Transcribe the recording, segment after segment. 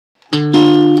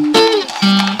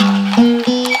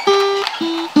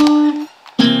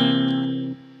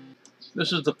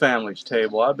This is the families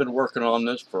table. I've been working on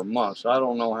this for months. I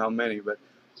don't know how many, but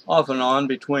off and on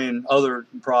between other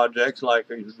projects. Like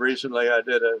recently I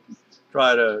did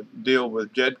try to deal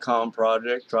with GEDCOM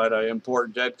project, try to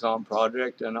import GEDCOM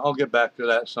project, and I'll get back to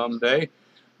that someday.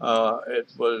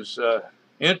 It was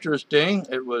interesting.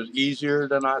 It was easier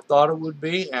than I thought it would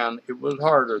be, and it was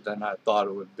harder than I thought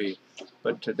it would be.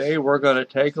 But today we're going to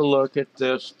take a look at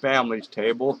this families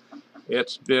table.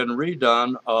 It's been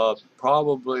redone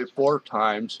probably 4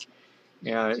 times,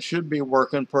 and it should be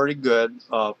working pretty good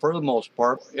for the most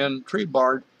part. In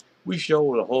Treebard, we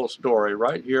show the whole story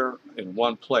right here in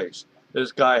one place.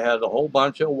 This guy has a whole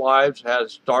bunch of wives,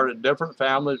 has started different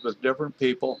families with different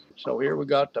people. So here we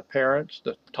got the parents,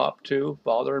 the top 2,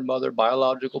 father and mother,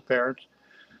 biological parents,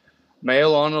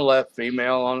 male on the left,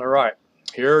 female on the right.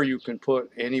 Here you can put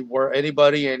anywhere,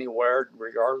 anybody, anywhere,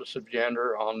 regardless of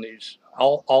gender, on these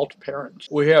alt parents.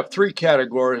 We have 3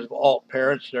 categories of alt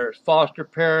parents. There's foster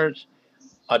parents,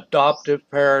 adoptive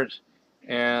parents,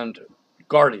 and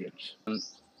guardians. And,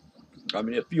 I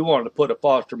mean, if you wanted to put a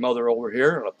foster mother over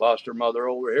here and a foster mother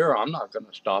over here, I'm not going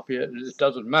to stop you. It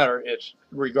doesn't matter. It's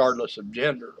regardless of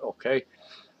gender, okay?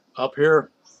 Up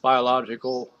here,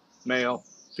 biological, male,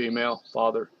 female,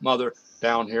 father, mother.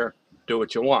 Down here, do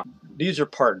what you want. These are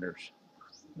partners.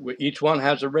 Each one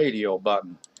has a radio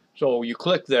button. So you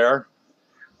click there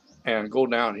and go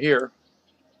down here,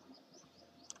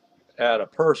 add a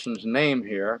person's name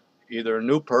here, either a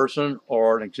new person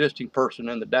or an existing person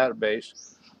in the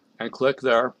database, and click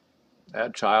there,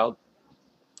 add child.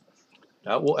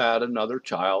 That will add another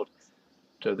child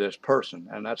to this person,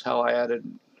 and that's how I added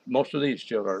most of these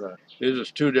children. These are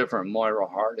 2 different Moira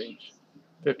Hardings,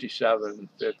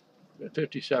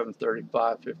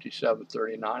 5735,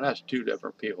 5739. That's 2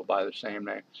 different people by the same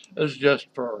name. This is just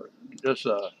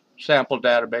a sample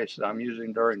database that I'm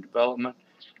using during development.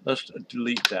 Let's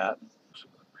delete that.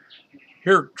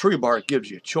 Here, Treebard gives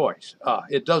you a choice.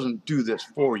 It doesn't do this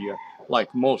for you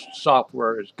like most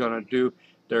software is going to do.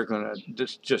 They're going to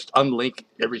just unlink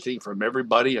everything from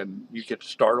everybody and you get to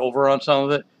start over on some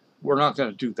of it. We're not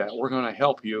going to do that. We're going to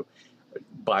help you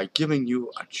by giving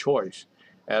you a choice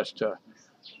as to,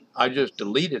 I just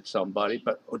deleted somebody,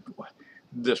 but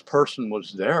this person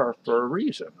was there for a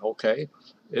reason, okay?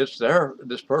 It's there.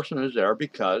 This person is there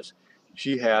because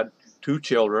she had 2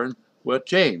 children with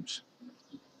James.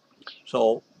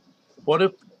 So what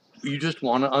if you just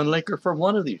want to unlink her from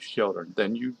one of these children?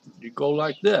 Then you go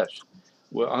like this.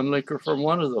 We'll unlink her from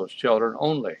one of those children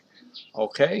only.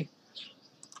 Okay?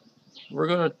 We're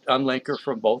going to unlink her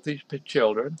from both these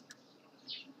children.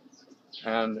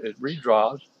 And it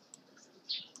redraws.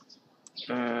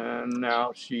 And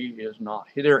now she is not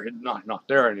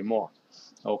there anymore.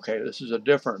 Okay, this is a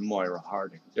different Moira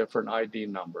Harding, different ID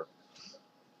number.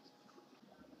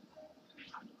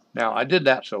 Now I did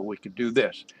that so we could do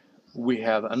this. We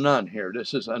have a none here.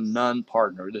 This is a none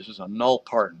partner. This is a null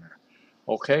partner.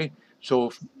 Okay,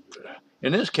 so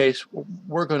in this case,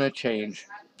 we're going to change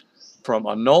from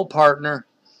a null partner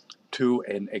to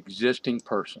an existing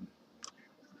person.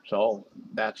 So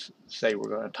that's, say we're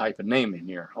going to type a name in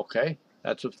here, okay?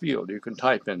 That's a field you can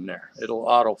type in there. It'll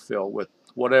autofill with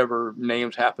whatever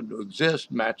names happen to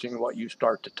exist matching what you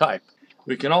start to type.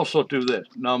 We can also do this,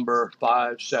 number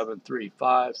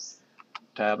 5735,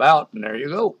 tab out, and there you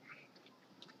go.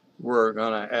 We're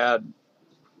going to add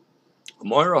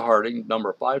Moira Harding,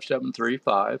 number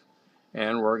 5735,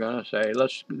 and we're going to say,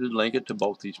 let's link it to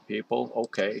both these people.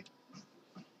 Okay.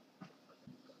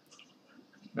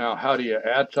 Now, how do you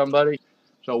add somebody?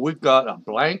 So we've got a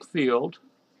blank field.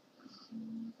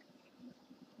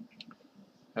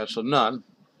 That's a none.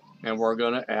 And we're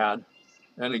going to add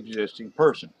an existing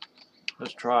person.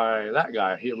 Let's try that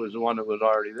guy. He was the one that was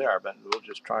already there, but we'll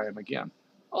just try him again.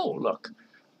 Oh, look.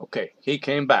 Okay, he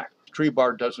came back.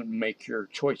 Treebard doesn't make your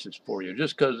choices for you.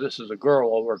 Just because this is a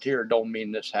girl over here don't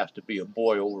mean this has to be a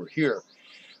boy over here.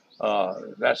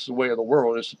 That's the way of the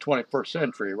world. It's the 21st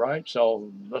century, right?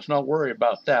 So let's not worry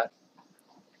about that.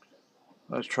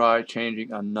 Let's try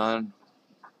changing a non-partner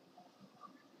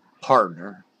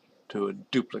to a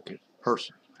duplicate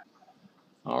person.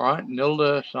 All right,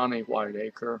 Nilda Sonny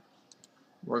Whiteacre.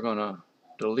 We're going to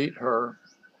delete her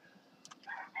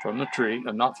from the tree,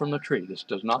 and not from the tree. This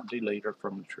does not delete her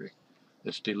from the tree.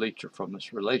 This deletes her from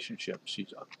this relationship.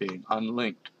 She's being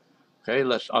unlinked. Okay,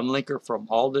 let's unlink her from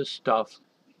all this stuff.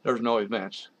 There's no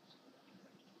events,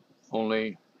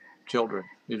 only children.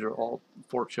 These are all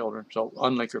 4 children, so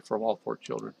unlink her from all 4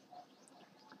 children.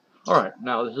 All right,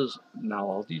 now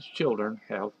all these children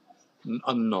have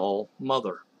a null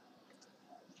mother.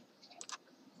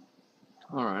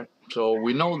 All right, so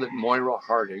we know that Moira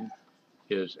Harding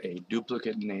is a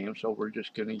duplicate name, so we're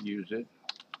just going to use it.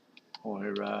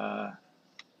 Moira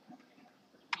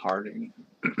Harding.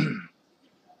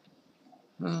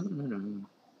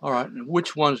 All right,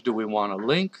 which ones do we want to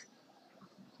link?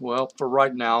 Well, for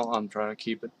right now, I'm trying to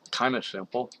keep it kind of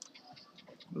simple.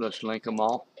 Let's link them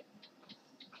all.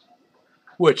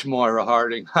 Which Moira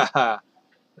Harding? Haha,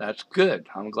 that's good.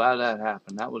 I'm glad that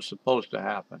happened. That was supposed to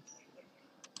happen.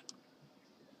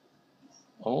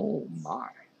 Oh my.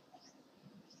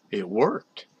 It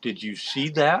worked. Did you see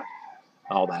that?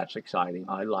 Oh, that's exciting.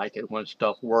 I like it when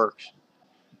stuff works.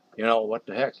 You know, what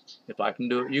the heck? If I can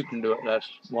do it, you can do it. That's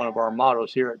one of our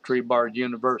mottos here at Treebard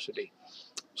University.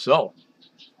 So,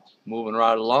 moving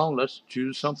right along, let's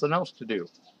choose something else to do.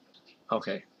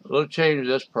 Okay, we'll change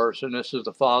this person. This is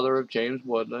the father of James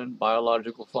Woodland,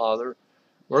 biological father.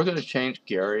 We're going to change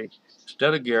Gary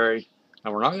instead of Gary.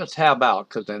 And we're not going to tab out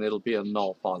because then it'll be a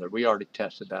null father. We already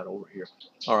tested that over here.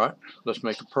 All right, let's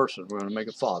make a person. We're going to make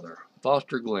a father.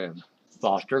 Foster Glenn.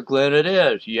 Foster Glenn it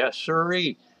is. Yes,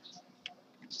 sirree.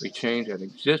 We change an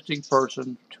existing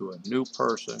person to a new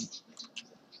person.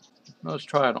 Let's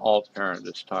try an alt parent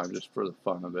this time just for the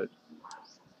fun of it.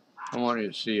 I want you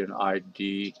to see an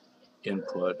ID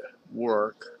input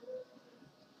work.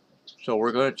 So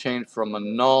we're going to change from a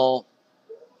null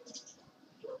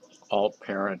alt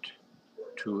parent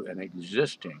to an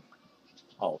existing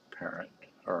alt parent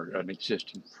or an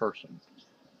existing person.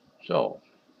 So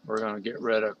we're going to get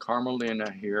rid of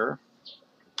Carmelina here.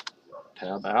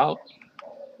 Tab out.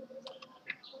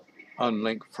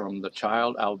 Unlink from the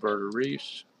child, Alberta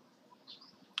Reese.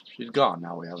 She's gone.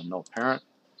 Now we have a null parent.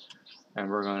 And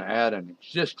we're going to add an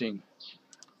existing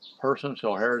person.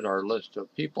 So here's our list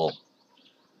of people.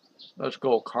 Let's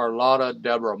go Carlotta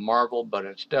Deborah Marvel, but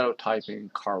instead of typing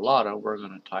Carlotta, we're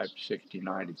going to type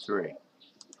 6093.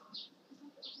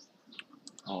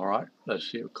 All right, let's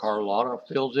see if Carlotta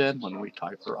fills in when we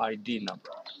type her ID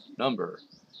number.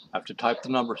 I have to type the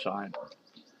number sign.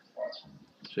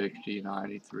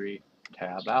 6093,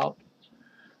 tab out,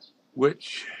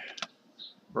 which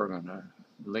we're going to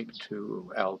link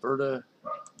to Alberta.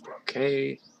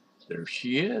 Okay, there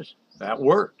she is. That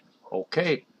worked.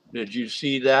 Okay, did you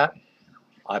see that?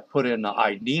 I put in the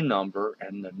ID number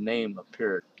and the name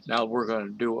appeared. Now we're going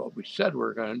to do what we said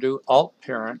we're going to do. Alt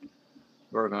parent.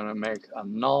 We're going to make a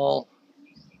null.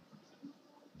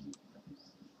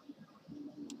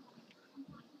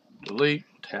 Delete,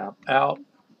 tab out.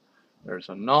 There's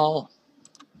a null.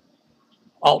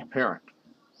 Alt parent.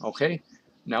 Okay.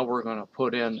 Now we're going to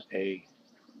put in an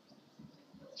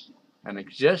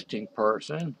existing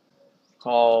person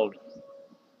called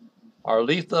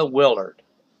Arletha Willard.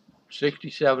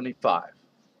 6075.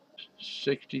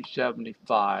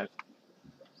 6075.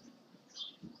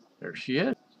 There she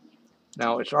is.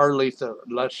 Now it's Arletha.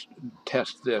 Let's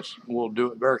test this. We'll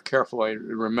do it very carefully,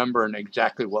 remembering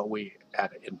exactly what we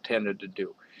had intended to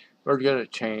do. We're going to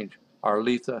change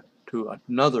Arletha to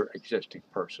another existing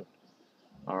person.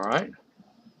 All right.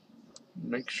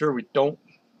 Make sure we don't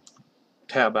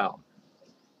tab out.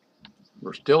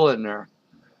 We're still in there.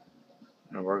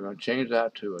 And we're going to change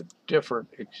that to a different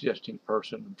existing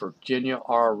person, Virginia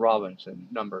R. Robinson,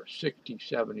 number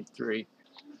 6073.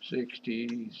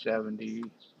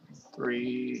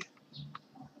 6073.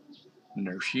 And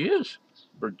there she is,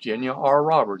 Virginia R.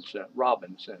 Robinson.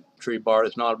 Treebard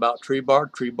is not about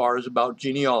Treebard. Treebard is about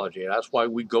genealogy. That's why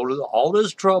we go to all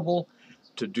this trouble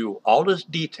to do all this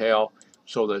detail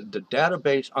so that the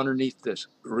database underneath this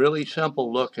really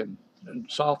simple looking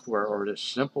software or this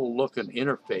simple looking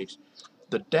interface,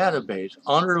 the database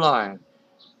underlying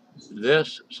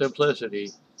this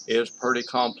simplicity is pretty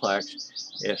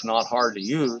complex. It's not hard to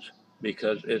use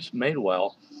because it's made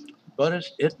well, but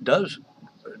it does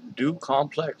do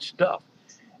complex stuff,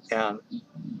 and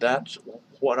that's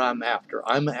what I'm after.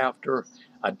 I'm after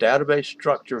a database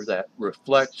structure that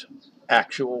reflects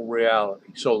actual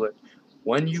reality, so that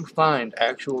when you find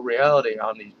actual reality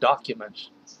on these documents,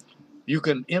 you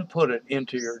can input it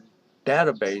into your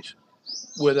database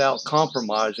without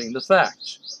compromising the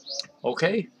facts.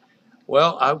 Okay?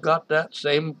 Well, I've got that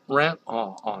same rant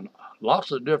on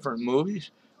lots of different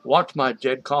movies. Watch my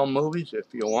JedCom movies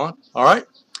if you want. All right?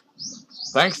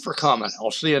 Thanks for coming.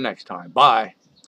 I'll see you next time. Bye.